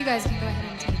You guys can go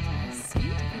ahead and take a seat.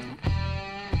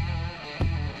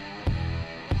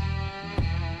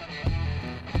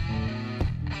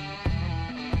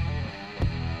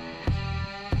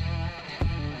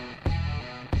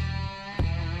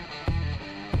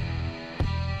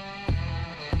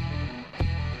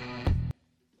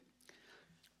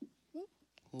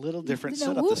 A little different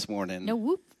setup this morning. No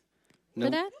whoop for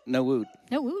that? No woot.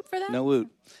 No woot for that? No woot.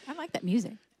 I like that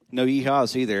music. No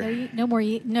yeehaws either. No more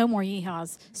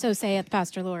yeehaws. So saith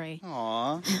Pastor Lori.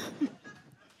 Aw.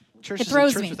 Church It is a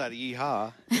throws church me. without a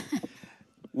yeehaw.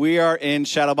 We are in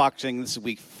Shadowboxing. This is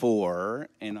week 4,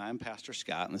 and I'm Pastor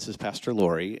Scott, and this is Pastor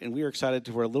Lori, and we are excited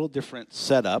for a little different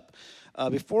setup.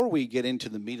 Before we get into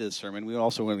the meat of the sermon, we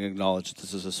also want to acknowledge that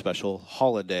this is a special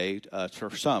holiday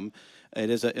for some. It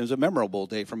is a memorable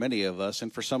day for many of us,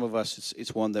 and for some of us,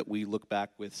 it's one that we look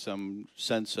back with some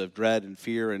sense of dread and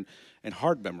fear and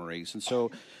hard memories. And so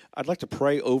I'd like to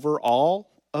pray over all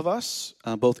of us,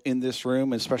 both in this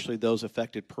room, and especially those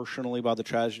affected personally by the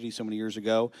tragedy so many years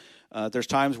ago. There's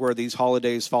times where these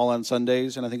holidays fall on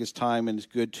Sundays, and I think it's time and it's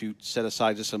good to set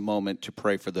aside just a moment to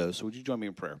pray for those. So would you join me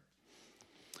in prayer?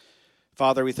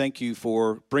 Father, we thank you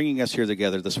for bringing us here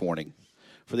together this morning,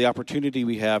 for the opportunity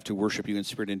we have to worship you in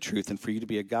spirit and truth, and for you to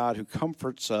be a God who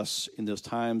comforts us in those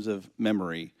times of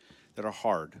memory that are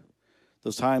hard,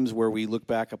 those times where we look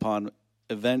back upon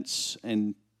events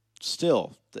and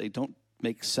still they don't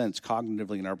make sense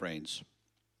cognitively in our brains.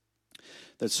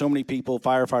 That so many people,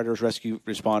 firefighters, rescue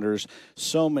responders,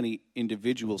 so many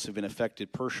individuals have been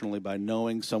affected personally by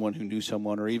knowing someone who knew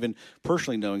someone, or even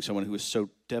personally knowing someone who was so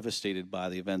devastated by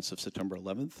the events of September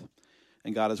 11th.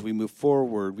 And God, as we move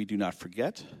forward, we do not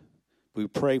forget. We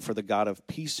pray for the God of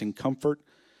peace and comfort,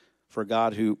 for a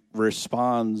God who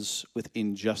responds with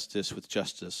injustice with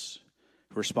justice,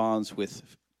 who responds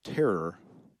with terror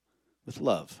with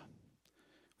love.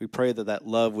 We pray that that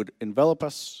love would envelop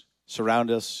us,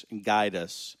 surround us, and guide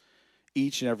us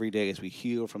each and every day as we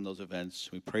heal from those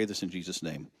events. We pray this in Jesus'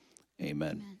 name.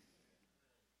 Amen. Amen.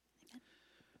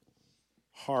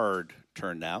 Hard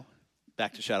turn now.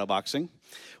 Back to shadowboxing.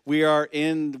 We are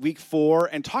in week 4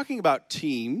 and talking about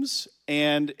teams,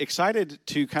 and excited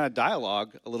to kind of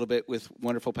dialogue a little bit with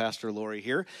wonderful Pastor Lori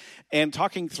here, and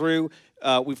talking through,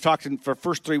 we've talked for the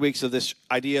first 3 weeks of this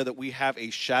idea that we have a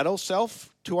shadow self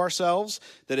to ourselves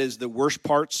that is the worst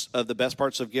parts of the best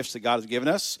parts of gifts that God has given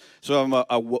us. So I'm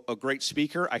a great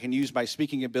speaker. I can use my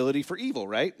speaking ability for evil,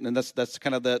 right? And that's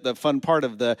kind of the fun part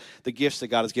of the gifts that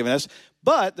God has given us.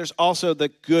 But there's also the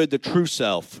good, the true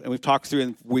self. And we've talked through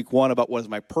in week 1 about what is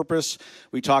my purpose.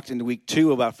 We talked in week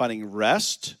 2 about finding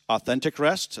rest, authentic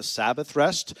rest, a Sabbath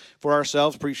rest for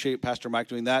ourselves. Appreciate Pastor Mike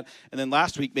doing that. And then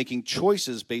last week, making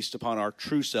choices based upon our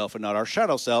true self and not our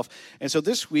shadow self. And so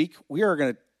this week, we are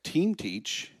going to team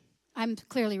teach. I'm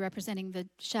clearly representing the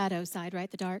shadow side, right?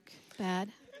 The dark, bad.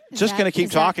 Just going to keep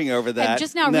talking over that. I'm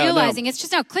just now realizing, it's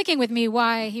just now clicking with me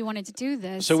why he wanted to do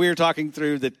this. So we were talking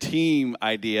through the team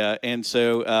idea, and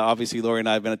so obviously Lori and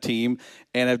I have been a team,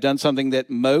 and have done something that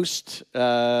most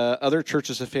other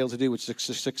churches have failed to do, which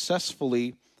is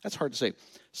successfully, that's hard to say,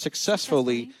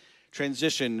 successfully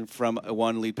transition from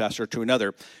one lead pastor to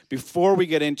another. Before we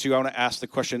get into, I want to ask the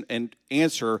question and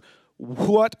answer,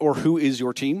 what or who is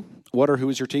your team? What or who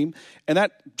is your team? And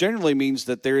that generally means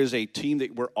that there is a team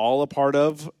that we're all a part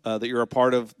of, that you're a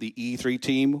part of the E3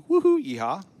 team. Woohoo,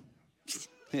 yeehaw.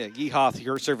 Yeah, yeehaw,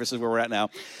 your service is where we're at now.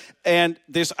 And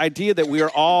this idea that we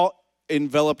are all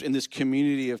enveloped in this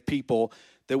community of people,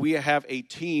 that we have a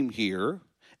team here,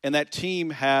 and that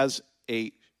team has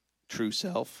a true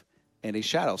self and a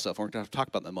shadow self. We're going to talk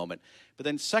about that in a moment. But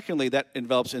then secondly, that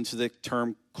envelops into the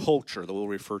term culture that we'll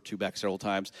refer to back several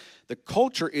times. The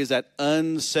culture is that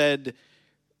unsaid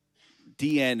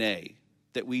DNA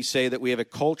that we say that we have a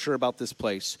culture about this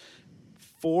place.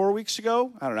 4 weeks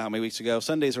ago, I don't know how many weeks ago,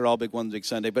 Sundays are all big, one big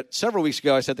Sunday, but several weeks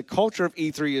ago I said the culture of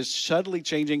E3 is subtly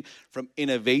changing from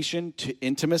innovation to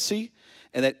intimacy,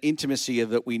 and that intimacy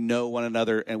of that we know one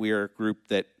another and we are a group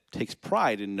that takes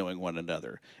pride in knowing one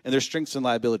another. And there's strengths and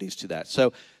liabilities to that.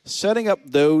 So setting up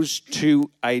those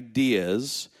two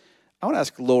ideas, I want to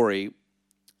ask Lori,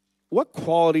 what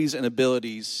qualities and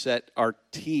abilities set our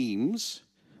teams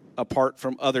apart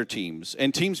from other teams?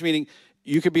 And teams meaning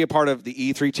you could be a part of the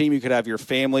E3 team, you could have your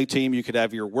family team, you could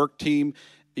have your work team,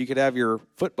 you could have your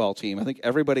football team. I think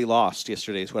everybody lost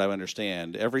yesterday is what I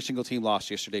understand. Every single team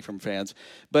lost yesterday from fans.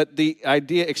 But the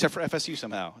idea, except for FSU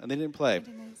somehow, and they didn't play.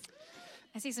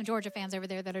 I see some Georgia fans over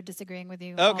there that are disagreeing with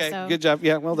you. Okay, also. Good job.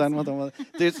 Yeah, well done.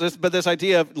 But this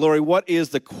idea of, Lori, what is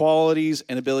the qualities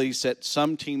and abilities set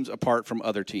some teams apart from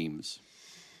other teams?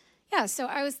 Yeah, so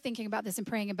I was thinking about this and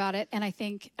praying about it, and I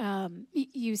think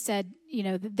you said,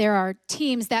 that there are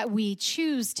teams that we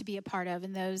choose to be a part of,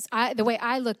 and the way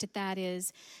I looked at that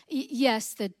is,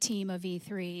 yes, the team of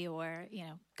E3 or,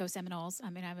 Go Seminoles. I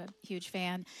mean, I'm a huge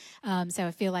fan, so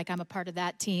I feel like I'm a part of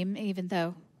that team, even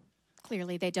though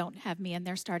clearly they don't have me in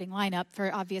their starting lineup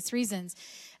for obvious reasons.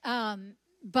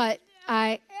 But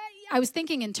I was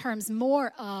thinking in terms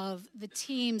more of the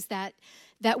teams that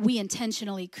we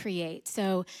intentionally create.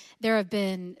 So there have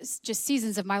been just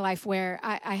seasons of my life where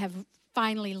I have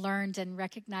finally learned and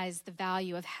recognized the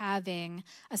value of having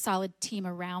a solid team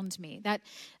around me. That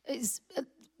is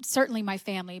certainly my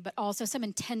family, but also some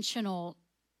intentional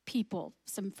people,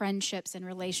 some friendships and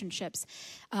relationships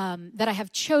that I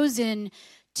have chosen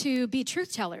to be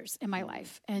truth tellers in my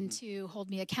life and to hold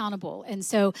me accountable. And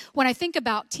so when I think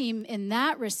about team in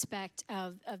that respect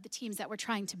of the teams that we're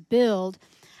trying to build,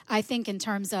 I think in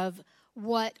terms of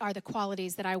what are the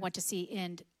qualities that I want to see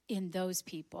in those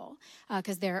people.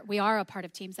 Because we are a part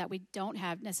of teams that we don't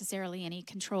have necessarily any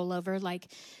control over, like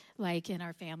in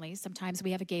our families. Sometimes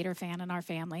we have a Gator fan in our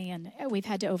family, and we've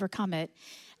had to overcome it.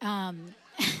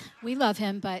 We love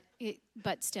him, but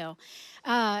still.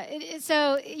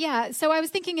 So I was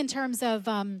thinking in terms of,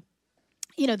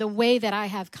 the way that I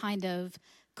have kind of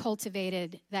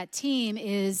cultivated that team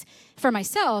is, for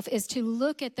myself, is to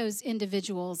look at those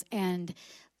individuals and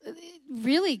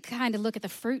really kind of look at the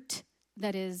fruit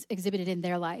that is exhibited in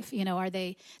their life. Are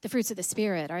they the fruits of the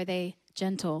Spirit? Are they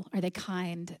gentle? Are they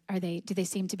kind? Do they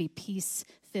seem to be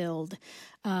peace-filled?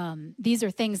 These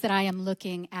are things that I am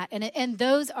looking at, and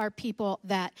those are people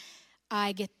that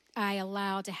I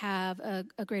allow to have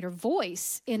a greater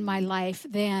voice in my life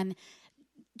than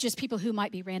just people who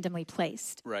might be randomly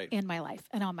placed in my life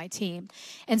and on my team.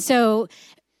 And so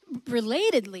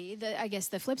relatedly, I guess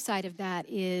the flip side of that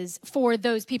is for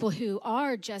those people who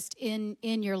are just in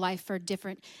your life for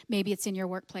different, maybe it's in your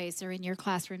workplace or in your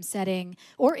classroom setting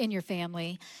or in your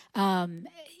family,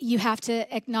 you have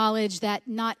to acknowledge that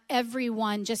not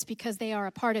everyone, just because they are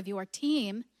a part of your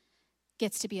team,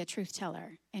 gets to be a truth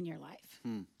teller in your life.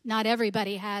 Not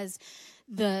everybody has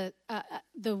the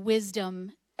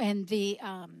wisdom and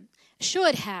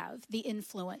should have the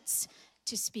influence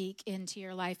to speak into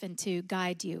your life and to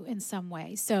guide you in some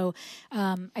way. So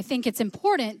I think it's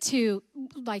important to,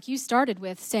 like you started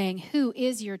with, saying who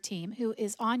is your team, who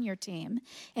is on your team,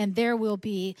 and there will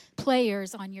be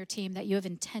players on your team that you have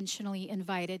intentionally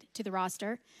invited to the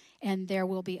roster, and there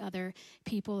will be other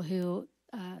people who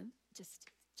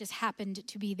just happened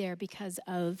to be there because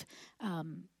of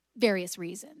various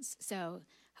reasons. So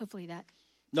hopefully that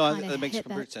makes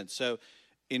complete sense. So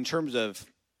in terms of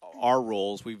our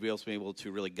roles, we've also been able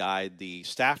to really guide the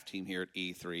staff team here at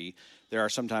E3. There are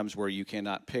some times where you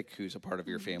cannot pick who's a part of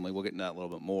your family. We'll get into that a little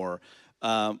bit more.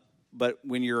 But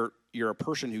when you're a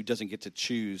person who doesn't get to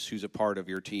choose who's a part of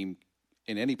your team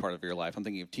in any part of your life, I'm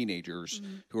thinking of teenagers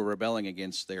who are rebelling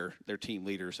against their team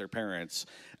leaders, their parents.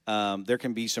 There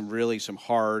can be some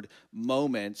hard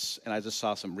moments, and I just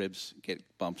saw some ribs get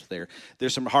bumped there.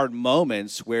 There's some hard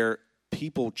moments where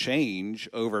people change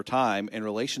over time and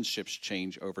relationships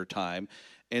change over time.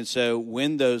 And so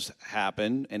when those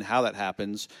happen and how that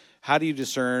happens, how do you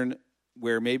discern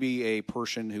where maybe a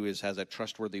person who has a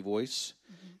trustworthy voice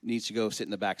needs to go sit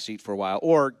in the back seat for a while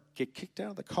or get kicked out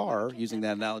of the car, using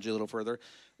that analogy a little further,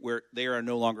 where they are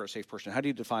no longer a safe person? How do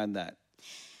you define that?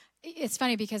 It's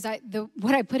funny because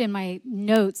what I put in my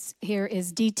notes here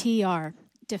is DTR,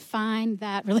 define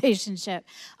that relationship,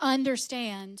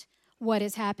 understand what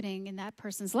is happening in that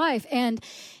person's life. And,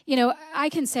 I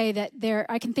can say that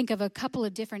I can think of a couple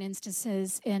of different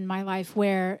instances in my life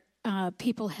where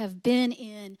people have been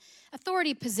in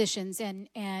authority positions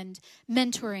and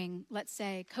mentoring, let's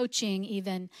say, coaching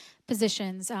even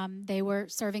positions. They were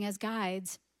serving as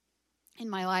guides in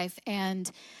my life.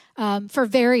 And for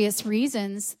various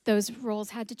reasons, those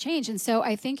roles had to change. And so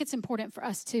I think it's important for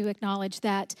us to acknowledge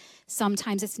that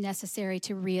sometimes it's necessary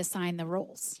to reassign the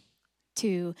roles,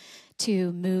 to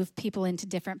move people into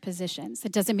different positions.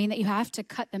 It doesn't mean that you have to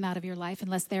cut them out of your life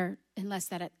unless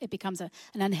it becomes an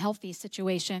unhealthy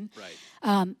situation.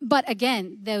 Right. But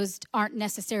again, those aren't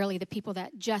necessarily the people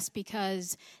that just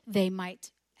because they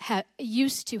might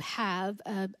used to have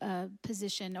a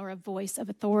position or a voice of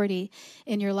authority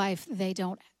in your life,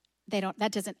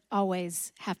 that doesn't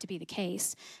always have to be the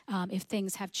case. If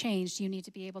things have changed, you need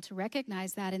to be able to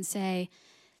recognize that and say,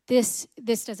 this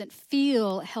doesn't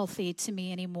feel healthy to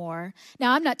me anymore.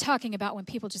 Now, I'm not talking about when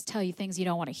people just tell you things you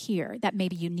don't want to hear, that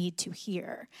maybe you need to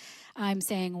hear. I'm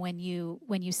saying when you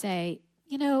say,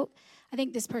 I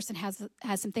think this person has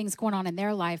some things going on in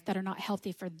their life that are not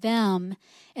healthy for them.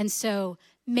 And so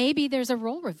maybe there's a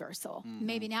role reversal.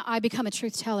 Maybe now I become a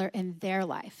truth teller in their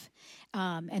life.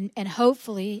 And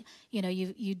hopefully,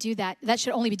 you do that. That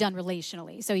should only be done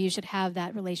relationally. So you should have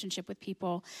that relationship with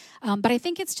people. But I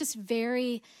think it's just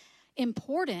very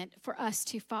important for us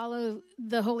to follow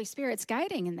the Holy Spirit's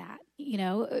guiding in that.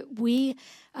 We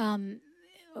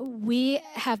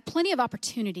have plenty of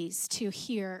opportunities to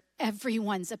hear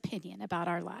everyone's opinion about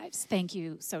our lives. Thank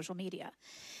you, social media.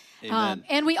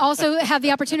 And we also have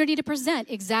the opportunity to present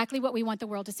exactly what we want the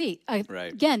world to see.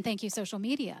 Right. Again, thank you, social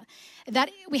media.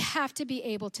 That we have to be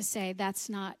able to say that's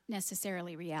not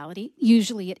necessarily reality.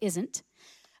 Usually it isn't.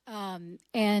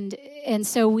 And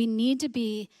so we need to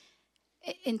be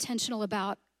intentional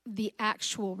about the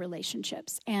actual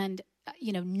relationships and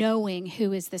knowing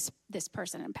who is this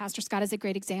person. And Pastor Scott is a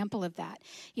great example of that.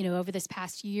 Over this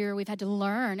past year, we've had to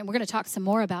learn, and we're going to talk some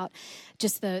more about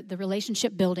just the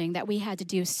relationship building that we had to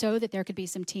do so that there could be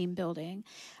some team building.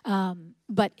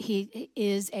 But he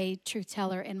is a truth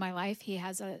teller in my life. He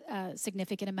has a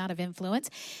significant amount of influence,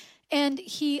 and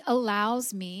he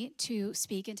allows me to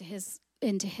speak into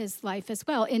his life as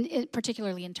well,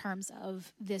 particularly in terms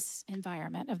of this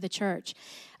environment of the church.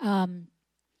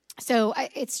 So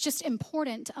it's just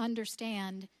important to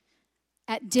understand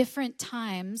at different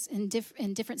times in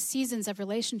different seasons of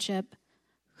relationship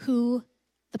who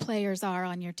the players are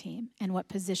on your team and what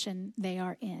position they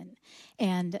are in,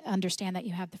 and understand that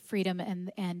you have the freedom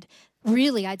and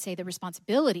really, I'd say, the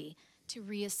responsibility to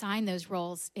reassign those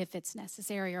roles if it's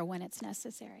necessary or when it's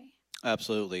necessary.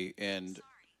 Absolutely. And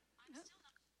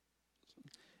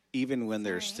even when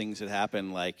there's things that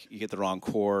happen, like you get the wrong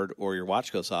chord or your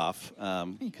watch goes off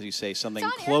because you say something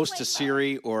close to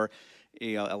Siri or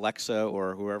Alexa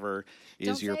or whoever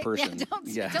is your person.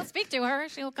 Don't speak to her;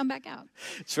 she'll come back out.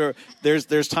 So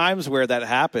there's times where that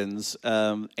happens,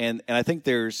 and I think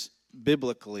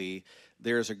biblically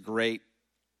there's a great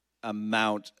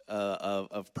amount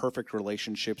of perfect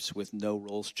relationships with no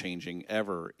roles changing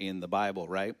ever in the Bible,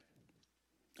 right?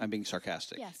 I'm being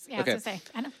sarcastic. Yes, yeah, okay. I was going to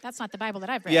say, I know, that's not the Bible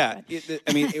that I've read. Yeah,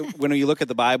 when you look at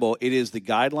the Bible, it is the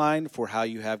guideline for how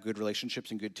you have good relationships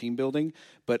and good team building,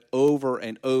 but over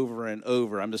and over and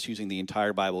over, I'm just using the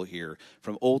entire Bible here,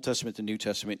 from Old Testament to New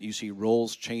Testament, you see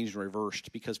roles changed and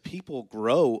reversed because people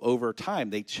grow over time.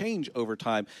 They change over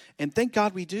time, and thank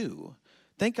God we do.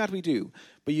 Thank God we do.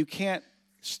 But you can't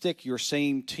stick your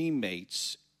same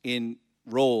teammates in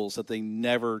roles that they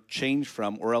never change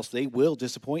from, or else they will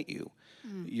disappoint you.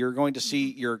 You're going to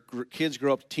see your kids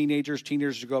grow up to teenagers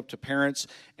grow up to parents,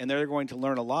 and they're going to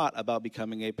learn a lot about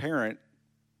becoming a parent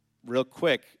real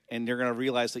quick, and you're going to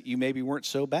realize that you maybe weren't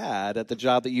so bad at the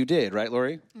job that you did, right,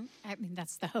 Lori? I mean,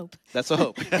 that's the hope. That's the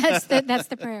hope. that's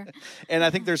the prayer. And I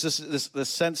think there's this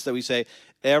sense that we say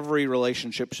every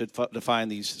relationship should define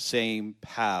these same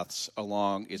paths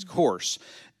along its course.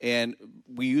 And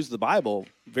we use the Bible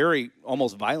very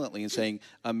almost violently in saying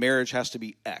a marriage has to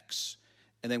be X.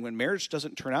 And then when marriage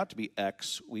doesn't turn out to be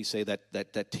X, we say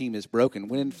that team is broken.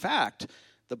 When in fact,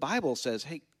 the Bible says,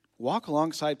 hey, walk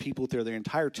alongside people through their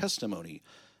entire testimony.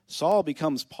 Saul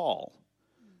becomes Paul.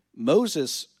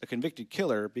 Moses, a convicted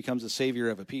killer, becomes the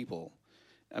savior of a people.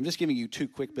 I'm just giving you two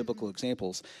quick biblical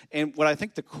examples. And what I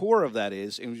think the core of that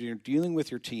is, when you're dealing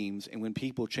with your teams and when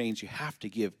people change, you have to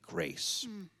give grace.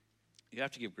 You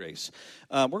have to give grace.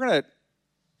 We're going to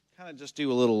kind of just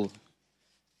do a little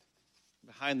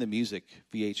behind the music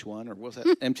VH1, or what was that,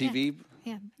 MTV?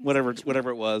 Yeah. Whatever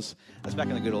it was. That's back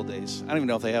in the good old days. I don't even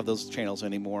know if they have those channels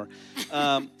anymore.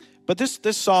 But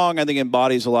this song, I think,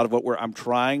 embodies a lot of what I'm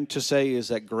trying to say is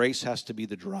that grace has to be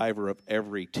the driver of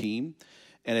every team.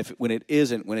 And when it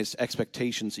isn't, when it's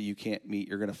expectations that you can't meet,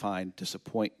 you're going to find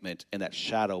disappointment, and that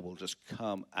shadow will just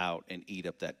come out and eat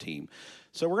up that team.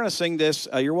 So we're going to sing this.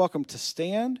 You're welcome to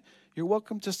stand. You're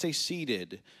welcome to stay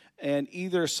seated. And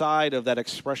either side of that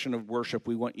expression of worship,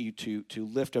 we want you to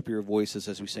lift up your voices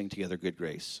as we sing together Good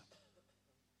Grace.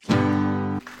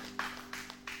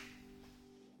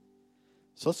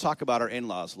 So let's talk about our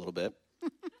in-laws a little bit.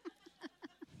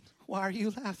 Why are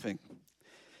you laughing?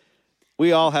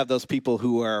 We all have those people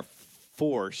who are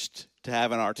forced to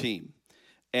have on our team.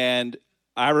 And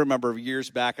I remember years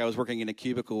back, I was working in a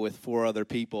cubicle with 4 other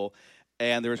people,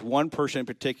 and there was one person in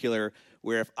particular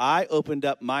where if I opened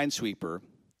up Minesweeper,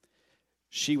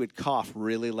 she would cough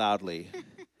really loudly.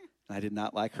 I did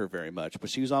not like her very much, but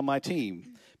she was on my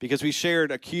team because we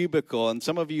shared a cubicle, and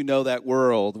some of you know that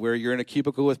world where you're in a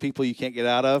cubicle with people you can't get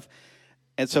out of.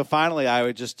 And so finally, I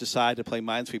would just decide to play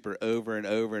Minesweeper over and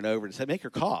over and over to say, make her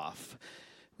cough.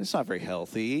 It's not very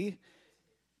healthy.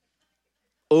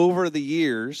 over the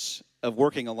years of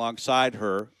working alongside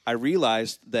her, I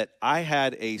realized that I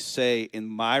had a say in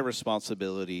my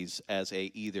responsibilities as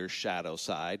a either shadow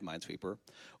side, minesweeper,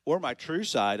 or my true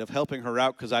side of helping her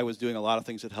out because I was doing a lot of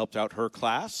things that helped out her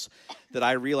class, that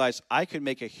I realized I could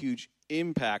make a huge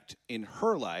impact in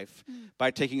her life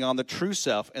by taking on the true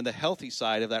self and the healthy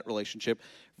side of that relationship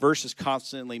versus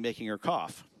constantly making her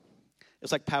cough.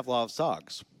 It's like Pavlov's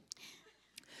dogs.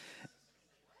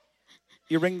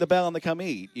 You ring the bell and they come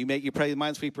eat. You pray the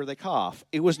minesweeper, they cough.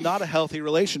 It was not a healthy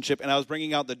relationship, and I was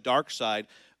bringing out the dark side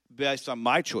based on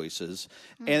my choices,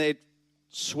 and it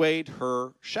swayed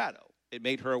her shadow. It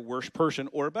made her a worse person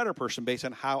or a better person based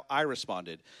on how I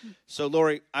responded. So,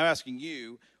 Lori, I'm asking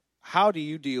you, how do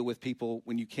you deal with people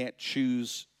when you can't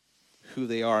choose who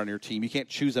they are on your team? You can't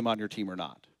choose them on your team or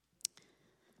not.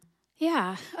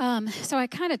 Yeah. So I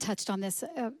kind of touched on this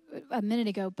a minute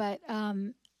ago, but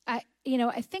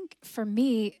I think for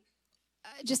me,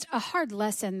 just a hard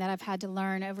lesson that I've had to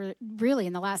learn over really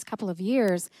in the last couple of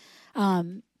years,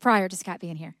 prior to Scott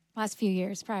being here, last few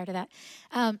years prior to that,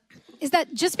 is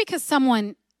that just because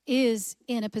someone is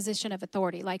in a position of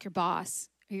authority, like your boss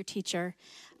or your teacher,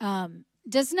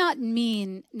 does not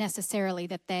mean necessarily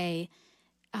that they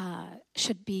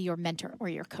should be your mentor or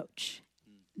your coach.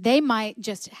 They might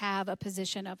just have a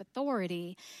position of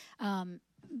authority,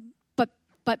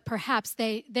 but perhaps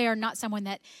they are not someone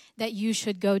that you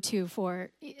should go to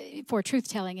for truth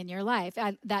telling in your life.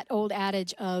 That old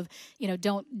adage of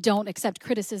don't accept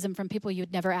criticism from people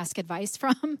you'd never ask advice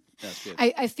from. That's good.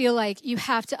 I feel like you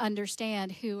have to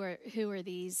understand who are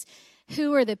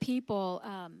the people.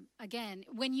 Again,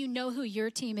 when you know who your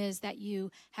team is that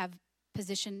you have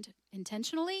positioned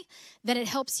intentionally, then it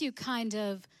helps you kind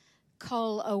of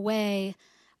cull away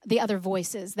the other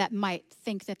voices that might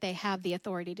think that they have the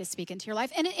authority to speak into your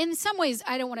life. And in some ways,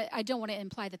 I don't want to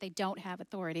imply that they don't have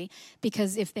authority,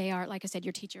 because if they are, like I said,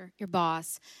 your teacher, your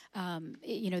boss,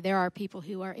 there are people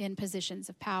who are in positions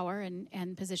of power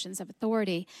and positions of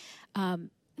authority.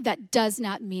 That does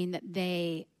not mean that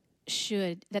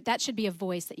that should be a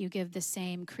voice that you give the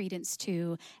same credence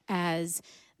to as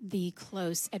the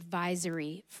close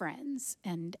advisory friends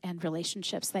and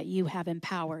relationships that you have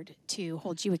empowered to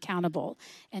hold you accountable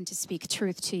and to speak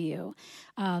truth to you.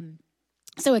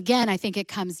 So again, I think it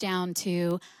comes down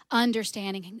to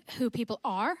understanding who people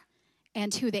are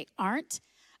and who they aren't.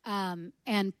 And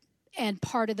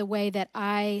part of the way that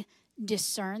I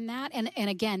discern that, and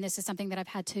again, this is something that I've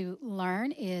had to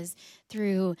learn, is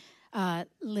through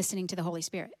listening to the Holy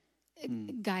Spirit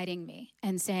guiding me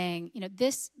and saying,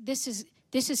 this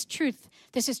is truth.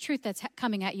 This is truth that's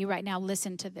coming at you right now.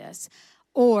 Listen to this.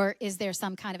 Or is there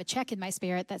some kind of a check in my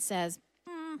spirit that says,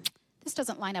 this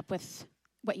doesn't line up with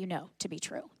what you know to be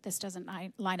true. This doesn't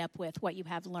line up with what you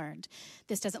have learned.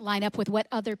 This doesn't line up with what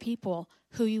other people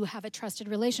who you have a trusted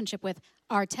relationship with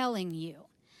are telling you.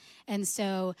 And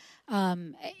so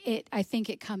I think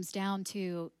it comes down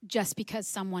to, just because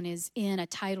someone is in a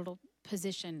titled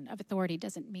position of authority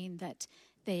doesn't mean that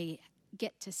they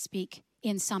get to speak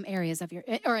in some areas of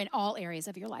or in all areas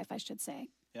of your life, I should say.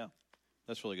 Yeah,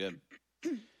 that's really good.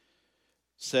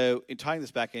 So in tying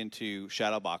this back into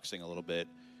shadow boxing a little bit,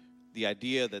 the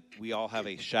idea that we all have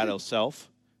a shadow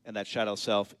self, and that shadow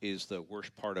self is the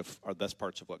worst part of our best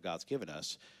parts of what God's given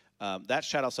us. That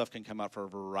shadow self can come out for a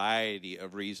variety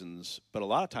of reasons, but a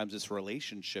lot of times it's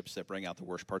relationships that bring out the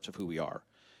worst parts of who we are.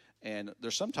 And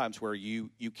there's some times where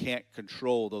you can't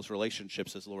control those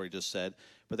relationships, as Lori just said,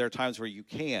 but there are times where you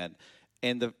can.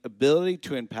 And the ability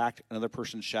to impact another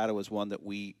person's shadow is one that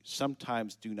we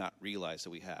sometimes do not realize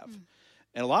that we have.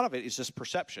 And a lot of it is just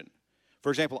perception. For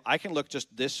example, I can look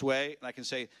just this way, and I can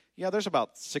say, yeah, there's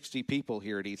about 60 people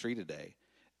here at E3 today.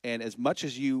 And as much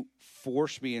as you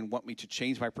force me and want me to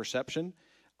change my perception,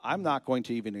 I'm not going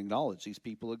to even acknowledge these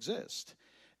people exist.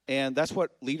 And that's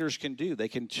what leaders can do. They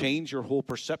can change your whole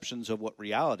perceptions of what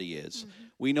reality is.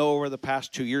 We know over the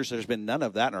past 2 years there's been none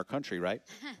of that in our country, right?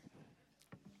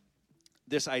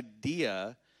 This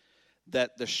idea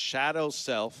that the shadow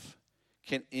self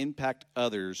can impact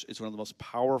others is one of the most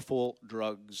powerful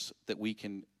drugs that we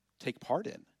can take part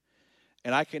in.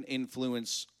 And I can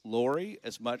influence Lori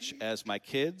as much as my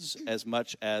kids, as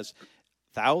much as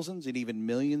thousands and even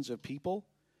millions of people,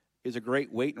 is a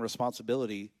great weight and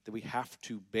responsibility that we have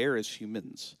to bear as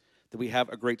humans, that we have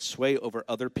a great sway over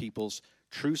other people's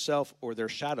true self or their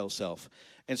shadow self.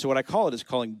 And so what I call it is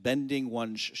calling bending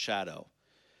one's shadow,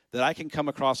 that I can come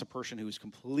across a person who is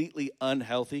completely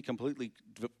unhealthy, completely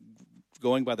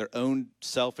going by their own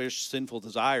selfish, sinful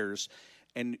desires,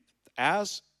 and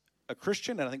as a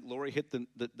Christian, and I think Lori hit the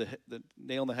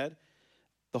nail on the head,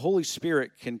 the Holy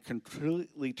Spirit can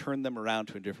completely turn them around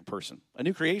to a different person, a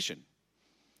new creation.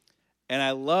 And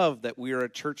I love that we are a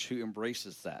church who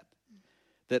embraces that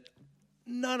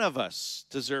none of us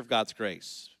deserve God's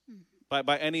grace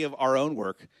by any of our own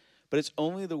work, but it's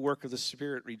only the work of the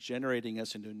Spirit regenerating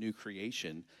us into a new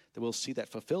creation that we'll see that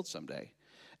fulfilled someday.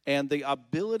 And the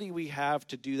ability we have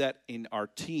to do that in our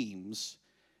teams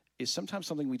is sometimes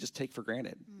something we just take for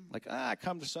granted. Like, I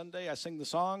come to Sunday, I sing the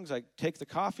songs, I take the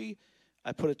coffee,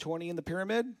 I put a 20 in the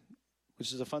pyramid,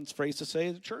 which is a fun phrase to say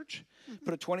at church.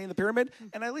 Put a 20 in the pyramid,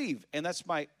 and I leave. And that's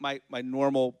my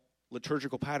normal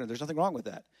liturgical pattern. There's nothing wrong with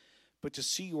that. But to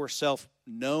see yourself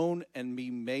known and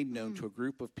be made known to a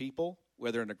group of people,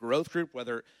 whether in a growth group,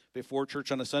 whether before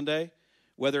church on a Sunday,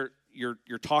 whether you're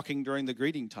talking during the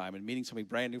greeting time and meeting somebody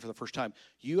brand new for the first time,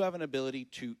 you have an ability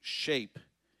to shape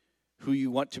who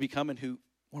you want to become and who,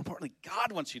 more importantly,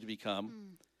 God wants you to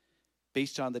become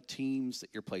based on the teams that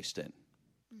you're placed in.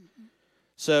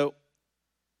 So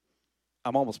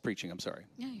I'm almost preaching. I'm sorry.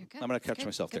 Yeah, you're good. I'm going to catch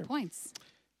myself good there. Points.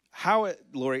 How,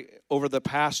 Lori, over the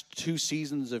past 2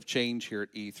 seasons of change here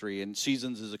at E3, and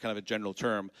seasons is a kind of a general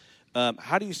term,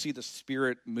 how do you see the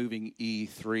Spirit moving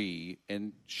E3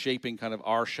 and shaping kind of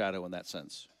our shadow in that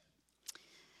sense?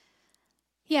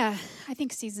 Yeah, I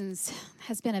think seasons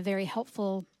has been a very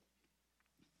helpful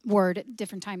word at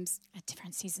different times, at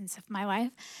different seasons of my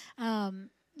life,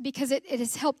 because it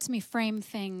has helped me frame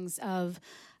things of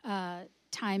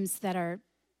times that are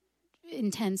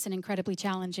intense and incredibly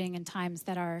challenging, and times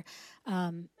that are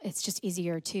it's just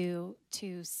easier to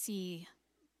see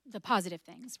the positive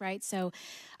things, right? So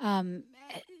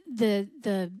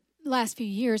the last few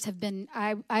years have been,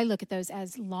 I look at those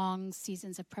as long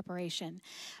seasons of preparation.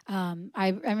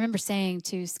 I remember saying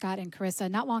to Scott and Carissa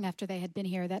not long after they had been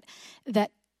here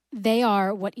that they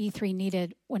are what E3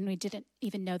 needed when we didn't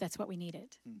even know that's what we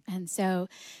needed. And so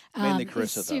mainly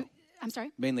Carissa, though. I'm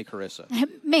sorry? Mainly Carissa.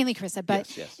 Mainly Carissa,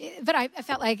 but yes. But I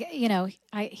felt like,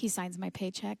 he signs my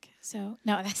paycheck. So,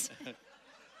 no, that's...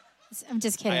 I'm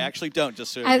just kidding. I actually don't,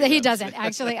 just so he doesn't,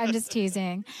 actually. I'm just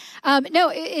teasing.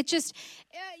 No, it just,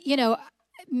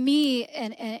 me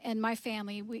and my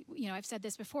family, I've said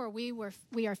this before, we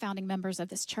are founding members of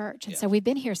this church. And so we've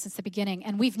been here since the beginning,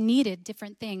 and we've needed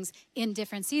different things in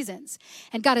different seasons.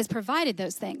 And God has provided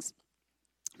those things.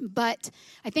 But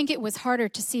I think it was harder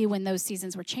to see when those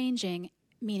seasons were changing,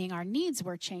 meaning our needs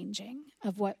were changing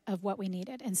of what we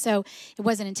needed. And so it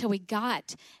wasn't until we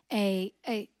got a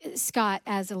Scott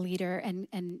as a leader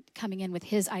and coming in with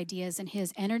his ideas and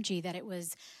his energy that it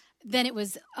was,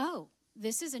 oh,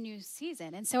 this is a new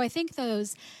season. And so I think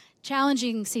those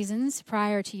challenging seasons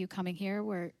prior to you coming here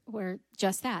were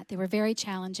just that. They were very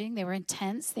challenging. They were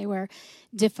intense. They were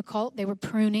difficult. They were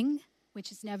pruning,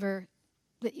 which is never...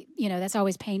 that's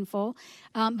always painful,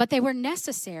 but they were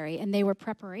necessary and they were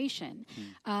preparation.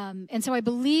 And so I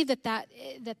believe that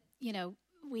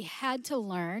we had to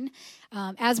learn,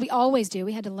 as we always do,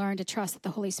 we had to learn to trust that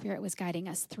the Holy Spirit was guiding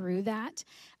us through that,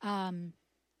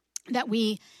 that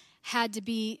we had to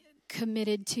be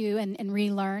committed to and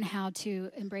relearn how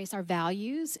to embrace our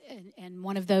values. And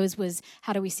one of those was,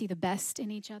 how do we see the best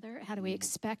in each other? How do we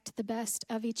expect the best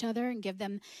of each other and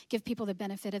give people the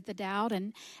benefit of the doubt,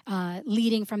 and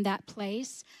leading from that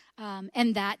place.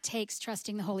 And that takes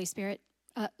trusting the Holy Spirit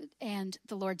and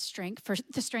the Lord's strength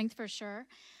for sure.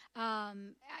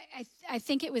 I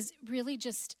think it was really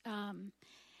just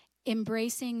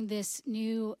embracing this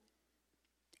new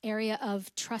area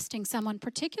of trusting someone,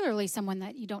 particularly someone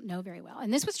that you don't know very well.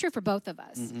 And this was true for both of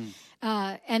us.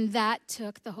 And that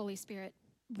took the Holy Spirit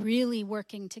really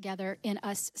working together in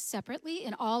us separately,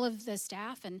 in all of the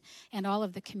staff and all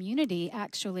of the community,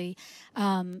 actually,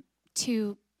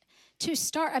 to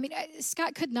start. I mean,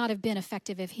 Scott could not have been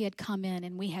effective if he had come in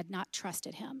and we had not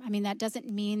trusted him. I mean, that doesn't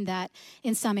mean that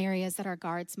in some areas that our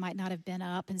guards might not have been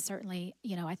up. And certainly,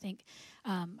 I think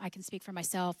I can speak for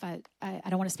myself. I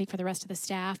don't want to speak for the rest of the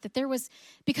staff, that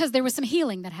because there was some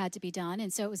healing that had to be done.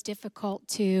 And so it was difficult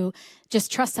to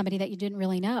just trust somebody that you didn't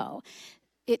really know.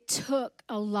 It took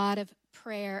a lot of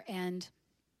prayer and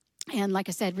like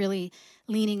I said, really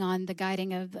leaning on the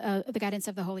guidance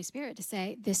of the Holy Spirit to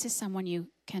say, this is someone you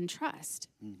can trust.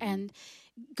 And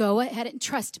go ahead and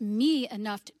trust me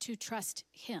enough to trust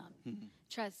him.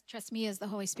 Trust me as the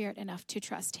Holy Spirit enough to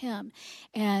trust him.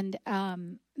 And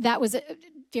that was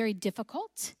very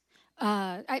difficult.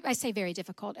 I say very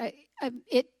difficult.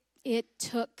 It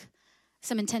took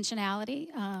some intentionality.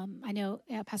 I know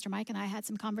Pastor Mike and I had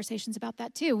some conversations about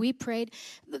that too. We prayed,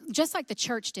 just like the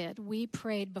church did, we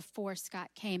prayed before Scott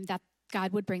came that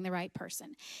God would bring the right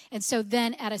person. And so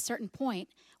then at a certain point,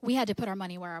 we had to put our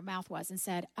money where our mouth was and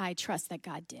said, I trust that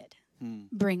God did.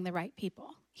 bring the right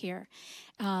people here.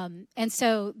 And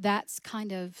so that's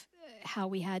kind of how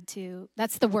we had to,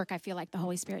 that's the work I feel like the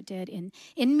Holy Spirit did in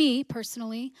me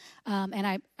personally. And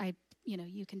I,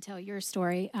 you can tell your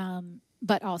story,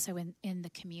 but also in the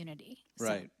community.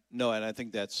 Right. No, and I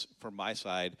think that's, from my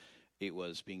side, it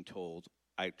was being told.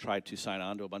 I tried to sign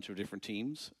on to a bunch of different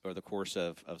teams over the course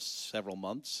of several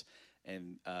months,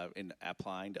 and in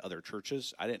applying to other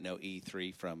churches. I didn't know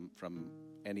E3 from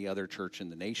any other church in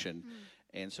the nation.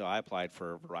 And so I applied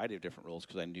for a variety of different roles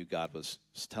because I knew God was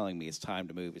telling me it's time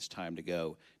to move, it's time to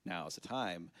go, now is the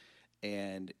time.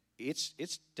 And it's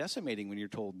decimating when you're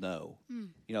told no.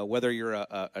 Whether you're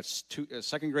a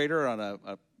second grader on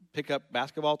a pickup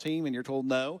basketball team and you're told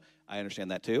no, I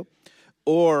understand that too.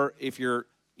 Or if you're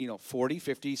 40,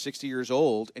 50, 60 years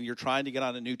old and you're trying to get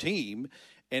on a new team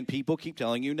and people keep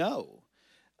telling you no.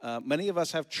 Many of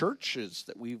us have churches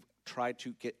that we've tried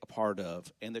to get a part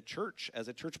of, and the church, as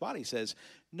a church body, says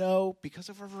no because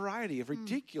of a variety of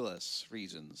ridiculous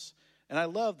reasons. And I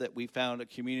love that we found a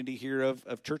community here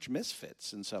of church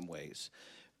misfits in some ways.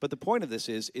 But the point of this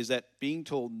is that being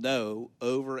told no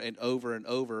over and over and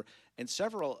over, and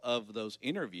several of those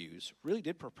interviews really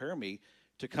did prepare me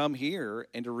to come here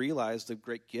and to realize the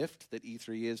great gift that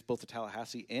E3 is, both to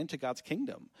Tallahassee and to God's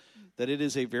kingdom, that it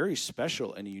is a very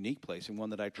special and unique place, and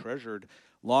one that I treasured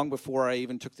long before I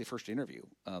even took the first interview,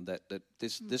 that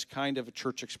this kind of a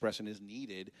church expression is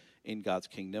needed in God's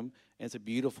kingdom, and it's a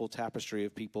beautiful tapestry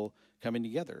of people coming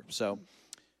together. So,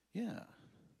 yeah,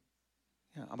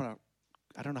 I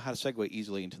don't know how to segue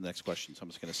easily into the next question, so I'm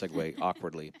just going to segue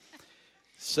awkwardly.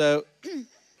 So,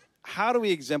 how do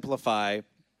we exemplify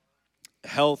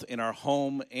health in our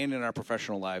home and in our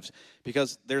professional lives?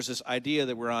 Because there's this idea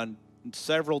that we're on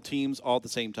several teams all at the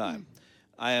same time.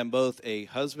 I am both a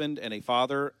husband and a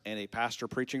father and a pastor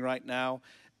preaching right now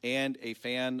and a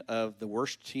fan of the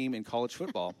worst team in college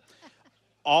football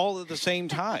all at the same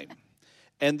time.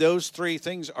 And those three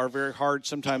things are very hard,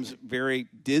 sometimes very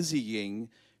dizzying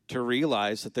to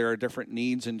realize that there are different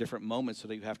needs and different moments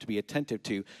that you have to be attentive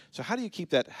to. So how do you keep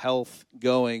that health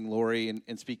going, Lori,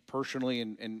 and speak personally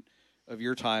and of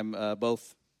your time,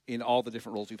 both in all the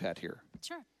different roles you've had here?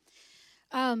 Sure.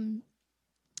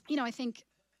 I think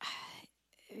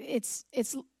it's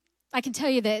I can tell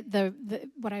you that the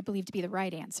what I believe to be the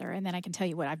right answer, and then I can tell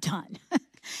you what I've done.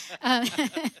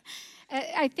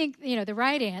 I think the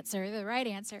right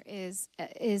answer is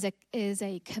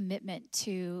a commitment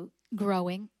to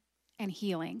growing and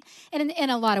healing, and in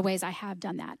a lot of ways I have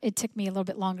done that. It took me a little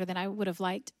bit longer than I would have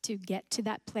liked to get to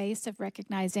that place of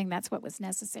recognizing that's what was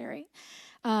necessary,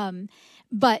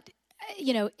 but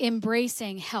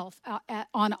embracing health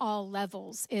on all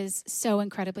levels is so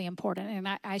incredibly important.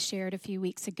 And I shared a few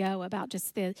weeks ago about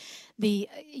just the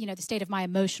state of my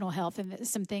emotional health and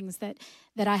some things that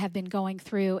I have been going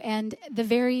through, and the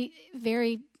very,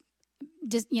 very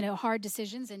hard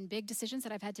decisions and big decisions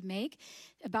that I've had to make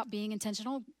about being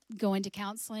intentional, going to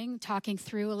counseling, talking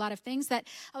through a lot of things that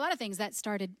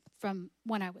started from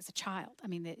when I was a child. I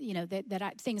mean,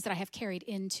 things that I have carried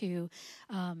into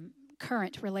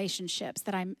current relationships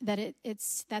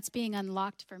that's being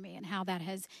unlocked for me, and how that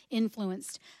has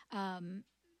influenced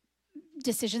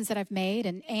decisions that I've made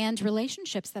and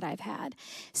relationships that I've had.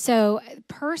 So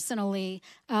personally,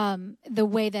 the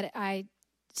way that I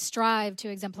strive to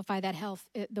exemplify that health,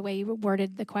 the way you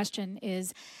worded the question,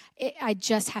 is I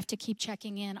just have to keep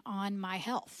checking in on my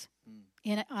health.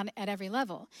 At every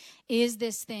level. Is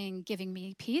this thing giving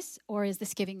me peace, or is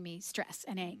this giving me stress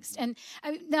and angst? And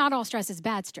not all stress is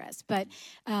bad stress, but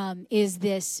is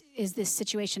this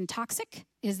situation toxic?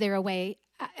 Is there a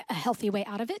healthy way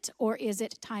out of it, or is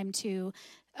it time to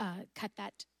cut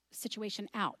that situation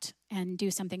out and do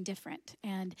something different?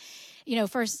 And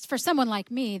for someone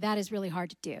like me, that is really hard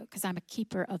to do, because I'm a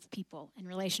keeper of people and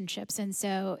relationships, and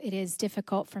so it is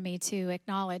difficult for me to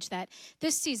acknowledge that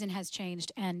this season has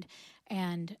changed, and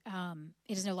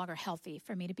it is no longer healthy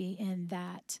for me to be in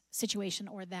that situation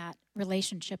or that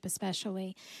relationship,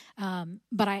 especially.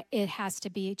 But it has to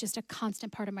be just a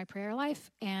constant part of my prayer life.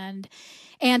 And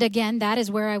again, that is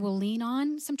where I will lean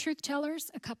on some truth tellers,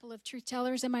 a couple of truth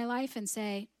tellers in my life, and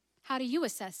say, how do you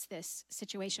assess this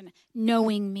situation?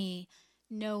 Knowing me,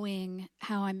 knowing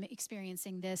how I'm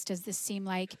experiencing this, does this seem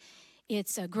like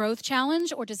it's a growth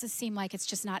challenge, or does this seem like it's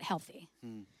just not healthy?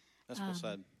 That's well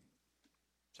said.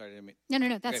 Sorry, I didn't mean.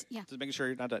 No. That's okay. Yeah. Just making sure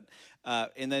you're not done.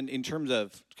 And then, in terms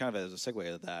of kind of as a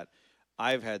segue of that,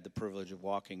 I've had the privilege of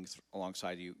walking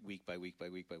alongside you week by week by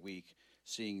week by week,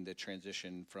 seeing the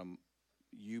transition from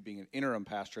you being an interim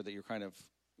pastor that you're kind of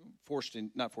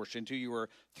not forced into, you were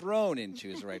thrown into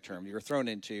is the right term. You were thrown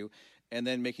into, and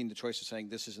then making the choice of saying,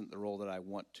 this isn't the role that I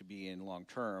want to be in long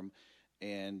term,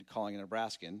 and calling a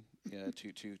Nebraskan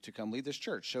to come lead this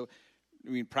church. So, I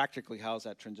mean, practically, how has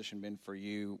that transition been for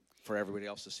you, for everybody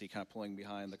else to see, kind of pulling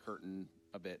behind the curtain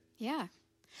a bit? Yeah.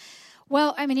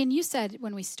 Well, I mean, and you said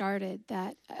when we started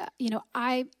that,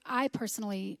 I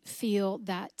personally feel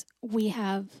that we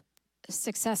have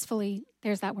successfully,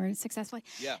 there's that word, successfully,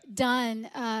 done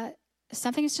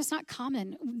something that's just not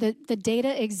common. The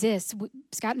data exists.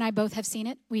 Scott and I both have seen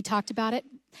it. We talked about it.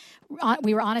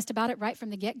 We were honest about it right from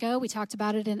the get-go. We talked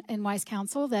about it in Wise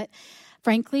Counsel that,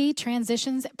 frankly,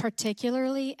 transitions,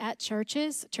 particularly at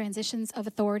churches, transitions of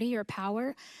authority or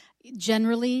power,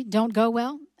 generally don't go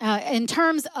well in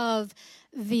terms of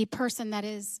the person that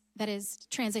is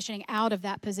transitioning out of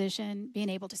that position being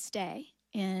able to stay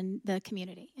in the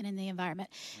community and in the environment.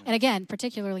 And again,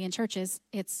 particularly in churches,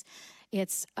 it's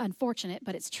unfortunate,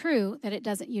 but it's true that it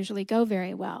doesn't usually go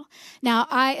very well. Now,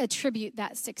 I attribute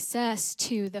that success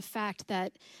to the fact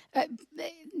that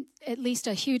at least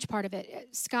a huge part of it,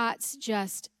 Scott's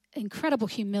just incredible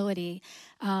humility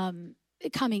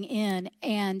coming in,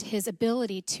 and his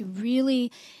ability to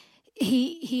really,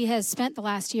 he has spent the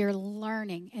last year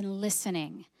learning and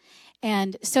listening.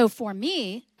 And so for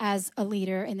me, as a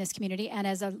leader in this community and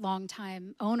as a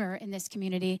longtime owner in this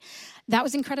community, that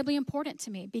was incredibly important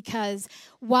to me, because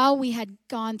while we had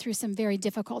gone through some very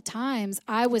difficult times,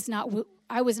 I was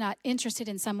not interested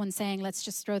in someone saying, let's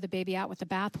just throw the baby out with the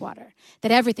bathwater,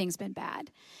 that everything's been bad,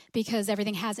 because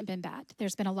everything hasn't been bad.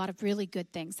 There's been a lot of really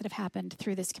good things that have happened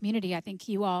through this community. I think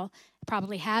you all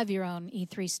probably have your own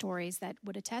E3 stories that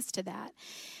would attest to that.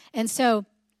 And so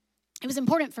it was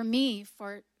important for me,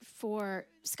 for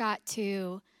Scott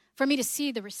for me to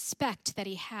see the respect that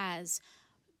he has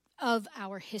of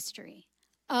our history,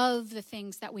 of the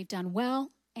things that we've done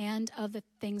well and of the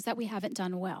things that we haven't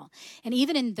done well. And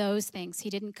even in those things,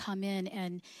 he didn't come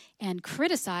in and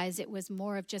criticize. It was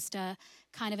more of just a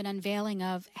kind of an unveiling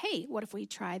of, hey, what if we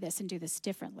try this and do this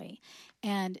differently?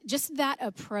 And just that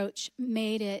approach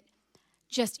made it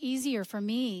just easier for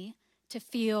me to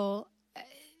feel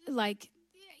like,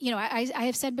 I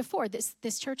have said before,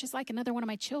 this church is like another one of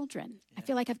my children. Yeah. I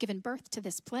feel like I've given birth to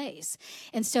this place.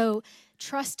 And so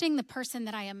trusting the person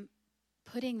that I am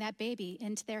putting that baby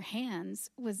into their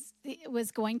hands was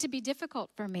going to be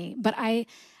difficult for me. But I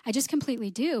just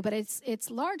completely do. But it's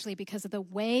largely because of the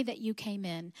way that you came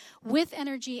in with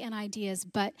energy and ideas.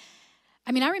 But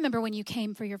I mean, I remember when you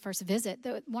came for your first visit,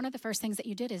 one of the first things that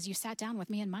you did is you sat down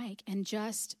with me and Mike and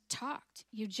just talked.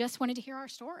 You just wanted to hear our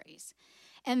stories.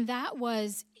 And that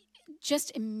was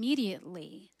just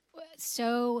immediately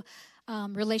so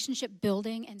relationship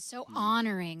building and so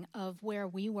honoring of where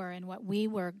we were and what we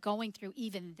were going through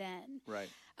even then. Right.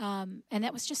 And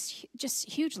that was just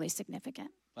hugely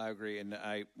significant. I agree, and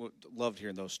I loved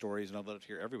hearing those stories, and I'd love to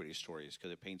hear everybody's stories,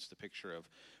 because it paints the picture of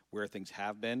where things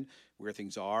have been, where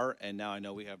things are, and now I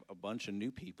know we have a bunch of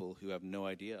new people who have no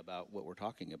idea about what we're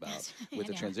talking about with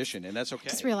the transition, and that's okay.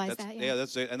 Just realized that, yeah.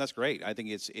 Yeah, that's great. I think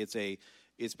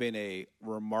it's been a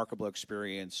remarkable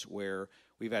experience where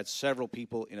we've had several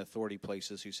people in authority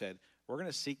places who said, we're going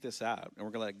to seek this out, and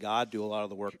we're going to let God do a lot of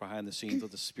the work behind the scenes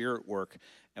with the Spirit work,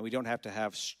 and we don't have to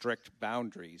have strict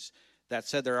boundaries. That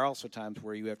said, there are also times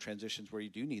where you have transitions where you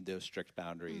do need those strict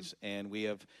boundaries, and we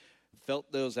have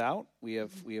felt those out. We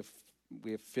have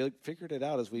figured it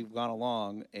out as we've gone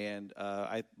along, and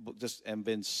I just am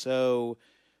been so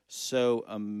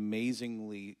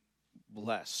amazingly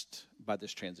blessed by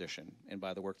this transition and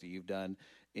by the work that you've done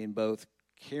in both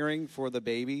caring for the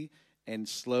baby and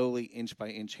slowly, inch by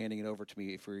inch, handing it over to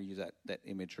me, if we use that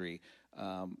imagery,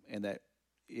 and that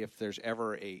if there's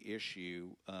ever a issue,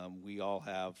 we all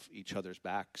have each other's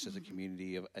backs as a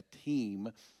community of a team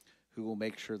who will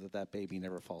make sure that baby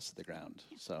never falls to the ground.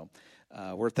 So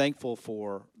we're thankful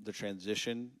for the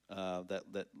transition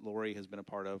that Lori has been a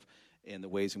part of, and the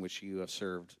ways in which you have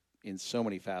served in so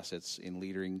many facets in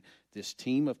leading this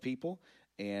team of people,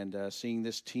 and seeing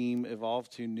this team evolve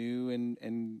to new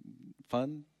and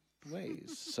fun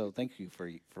ways. So thank you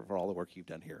for all the work you've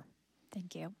done here.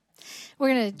 Thank you. We're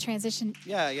going to transition.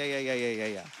 Yeah.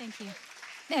 Thank you.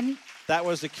 And that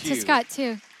was the cue. To Scott,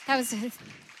 too. That was his.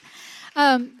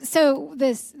 So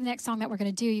this next song that we're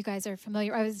going to do, you guys are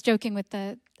familiar. I was joking with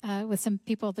some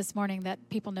people this morning that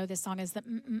people know this song as the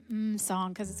song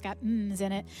because it's got mms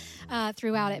in it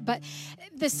throughout it. But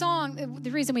the song,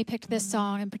 the reason we picked this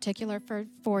song in particular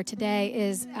for today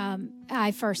is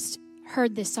I first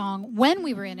heard this song when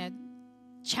we were in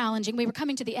challenging. We were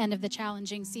coming to the end of the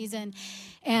challenging season,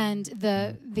 and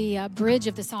the bridge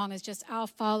of the song is just, I'll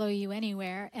follow you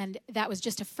anywhere. And that was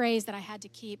just a phrase that I had to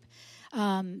keep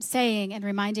saying and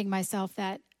reminding myself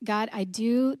that, God, I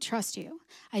do trust you.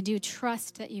 I do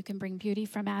trust that you can bring beauty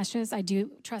from ashes. I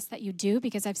do trust that you do,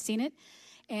 because I've seen it.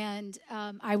 And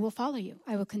I will follow you.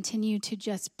 I will continue to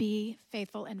just be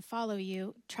faithful and follow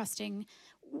you, trusting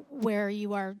where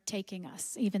you are taking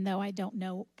us, even though I don't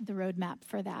know the roadmap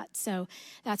for that. So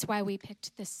that's why we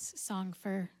picked this song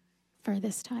for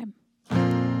this time.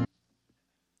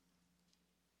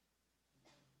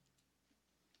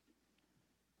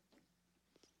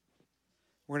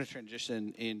 We're going to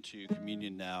transition into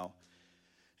communion now.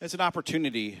 It's an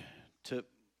opportunity to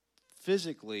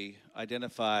physically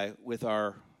identify with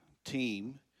our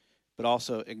team, but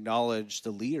also acknowledge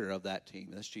the leader of that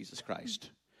team. That's Jesus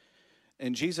Christ.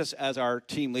 And Jesus, as our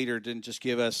team leader, didn't just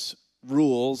give us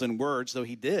rules and words, though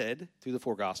he did through the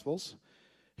 4 Gospels.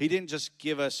 He didn't just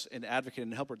give us an advocate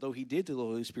and helper, though he did through the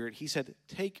Holy Spirit. He said,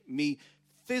 take me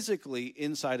physically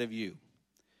inside of you.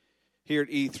 Here at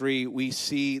E3, we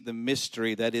see the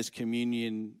mystery that is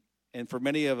communion. And for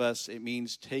many of us, it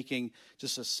means taking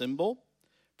just a symbol.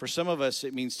 For some of us,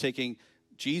 it means taking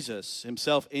Jesus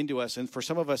himself into us. And for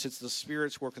some of us, it's the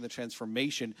Spirit's work in the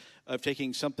transformation of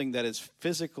taking something that is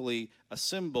physically a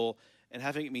symbol and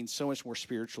having it mean so much more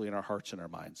spiritually in our hearts and our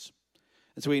minds.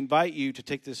 And so we invite you to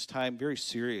take this time very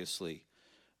seriously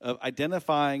of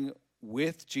identifying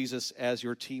with Jesus as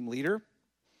your team leader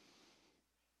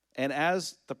and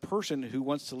as the person who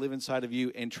wants to live inside of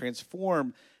you and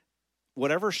transform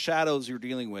whatever shadows you're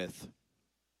dealing with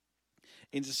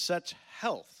into such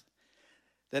health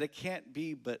that it can't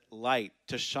be but light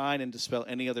to shine and dispel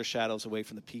any other shadows away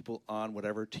from the people on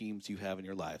whatever teams you have in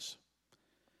your lives.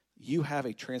 You have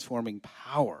a transforming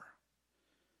power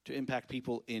to impact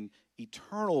people in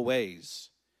eternal ways,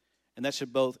 and that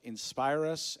should both inspire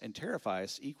us and terrify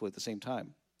us equally at the same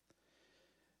time.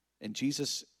 And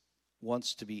Jesus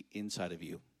wants to be inside of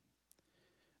you.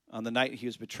 On the night he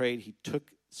was betrayed, he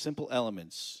took simple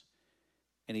elements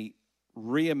and he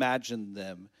reimagined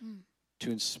them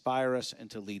to inspire us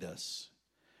and to lead us.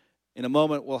 In a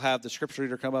moment, we'll have the scripture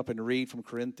reader come up and read from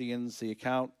Corinthians, the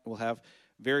account. We'll have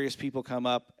various people come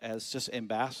up as just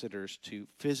ambassadors to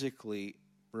physically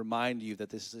remind you that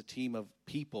this is a team of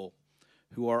people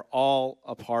who are all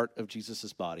a part of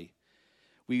Jesus' body.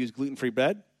 We use gluten-free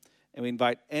bread, and we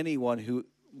invite anyone who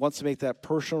wants to make that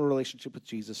personal relationship with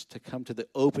Jesus to come to the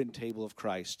open table of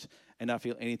Christ and not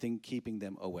feel anything keeping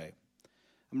them away.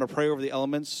 I'm going to pray over the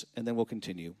elements, and then we'll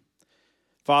continue.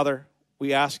 Father,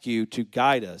 we ask you to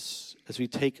guide us as we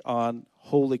take on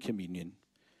Holy Communion,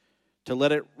 to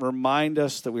let it remind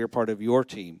us that we are part of your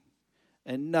team,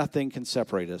 and nothing can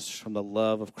separate us from the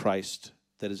love of Christ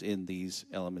that is in these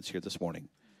elements here this morning.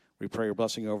 We pray your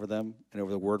blessing over them and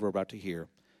over the word we're about to hear.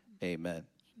 Amen.